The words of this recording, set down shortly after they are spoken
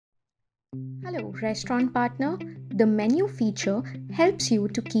Hello, restaurant partner. The menu feature helps you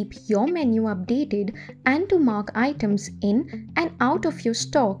to keep your menu updated and to mark items in and out of your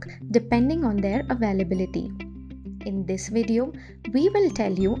stock depending on their availability. In this video, we will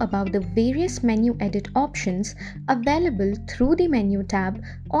tell you about the various menu edit options available through the menu tab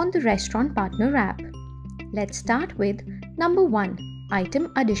on the Restaurant Partner app. Let's start with number 1,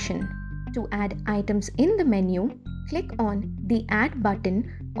 Item Addition. To add items in the menu, click on the Add button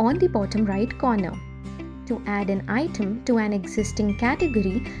on the bottom right corner. To add an item to an existing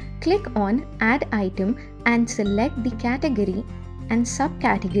category, click on Add Item and select the category and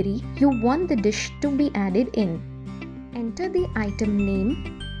subcategory you want the dish to be added in. Enter the item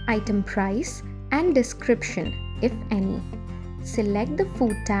name, item price, and description, if any. Select the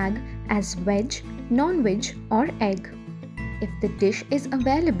food tag as veg, non-veg, or egg. If the dish is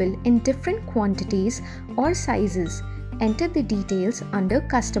available in different quantities or sizes, enter the details under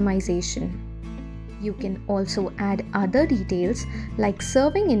Customization. You can also add other details like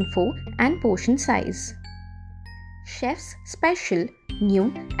serving info and portion size. Chef's special,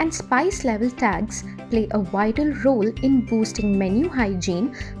 new, and spice level tags play a vital role in boosting menu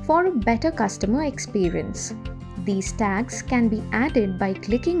hygiene for a better customer experience. These tags can be added by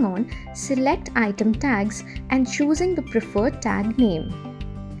clicking on Select Item Tags and choosing the preferred tag name.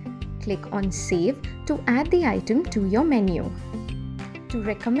 Click on Save to add the item to your menu. To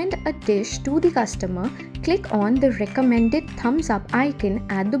recommend a dish to the customer, click on the recommended thumbs up icon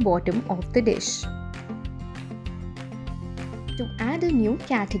at the bottom of the dish. To add a new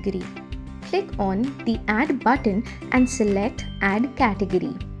category, click on the Add button and select Add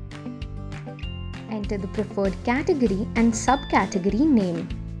Category. Enter the preferred category and subcategory name.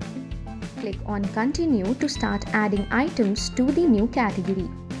 Click on Continue to start adding items to the new category.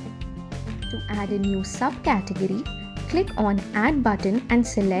 To add a new subcategory, click on Add button and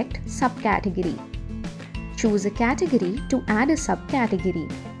select Subcategory. Choose a category to add a subcategory.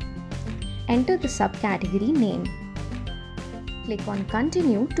 Enter the subcategory name. Click on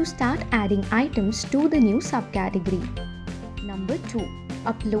Continue to start adding items to the new subcategory. Number 2.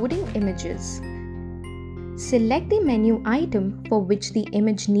 Uploading images. Select the menu item for which the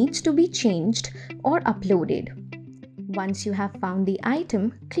image needs to be changed or uploaded. Once you have found the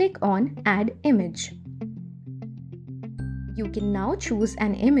item, click on Add Image. You can now choose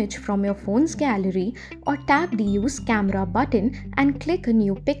an image from your phone's gallery or tap the Use Camera button and click a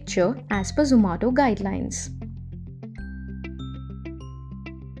new picture as per Zomato guidelines.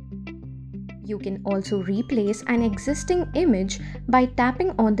 You can also replace an existing image by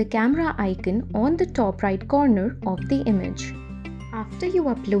tapping on the camera icon on the top right corner of the image. After you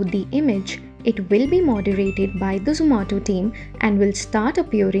upload the image, it will be moderated by the Zomato team and will start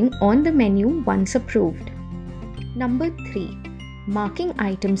appearing on the menu once approved. Number 3. Marking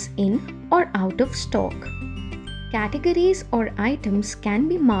items in or out of stock. Categories or items can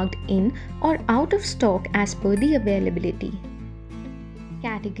be marked in or out of stock as per the availability.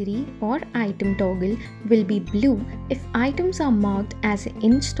 Category or item toggle will be blue if items are marked as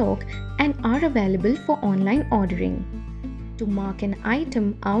in stock and are available for online ordering. To mark an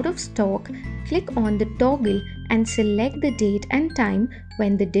item out of stock, click on the toggle and select the date and time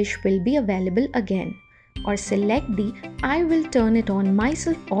when the dish will be available again, or select the I will turn it on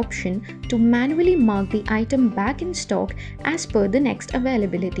myself option to manually mark the item back in stock as per the next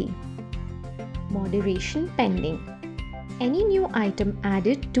availability. Moderation pending. Any new item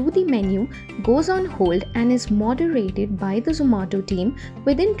added to the menu goes on hold and is moderated by the Zomato team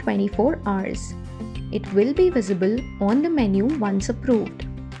within 24 hours. It will be visible on the menu once approved.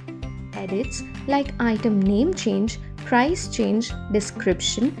 Edits like item name change, price change,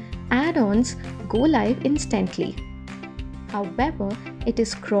 description, add-ons go live instantly. However, it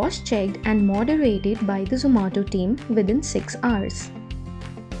is cross-checked and moderated by the Zomato team within 6 hours.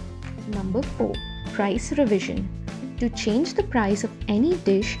 Number 4. Price revision. To change the price of any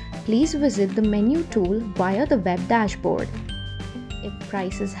dish, please visit the menu tool via the web dashboard. If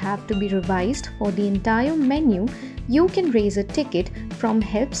prices have to be revised for the entire menu, you can raise a ticket from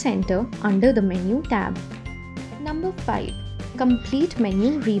Help Center under the Menu tab. Number 5. Complete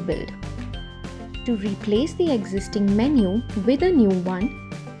menu rebuild. To replace the existing menu with a new one,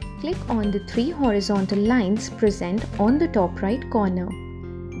 click on the 3 horizontal lines present on the top right corner.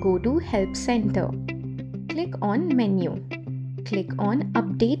 Go to Help Center. Click on Menu. Click on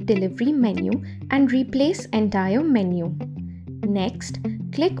Update Delivery Menu and replace entire menu. Next,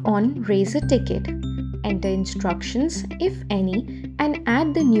 click on Raise a Ticket. Enter instructions, if any, and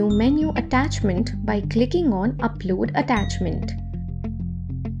add the new menu attachment by clicking on Upload Attachment.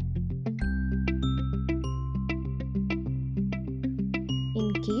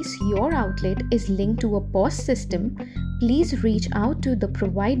 In case your outlet is linked to a POS system, please reach out to the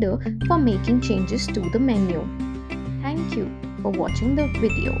provider for making changes to the menu. Thank you for watching the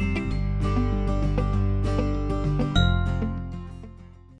video.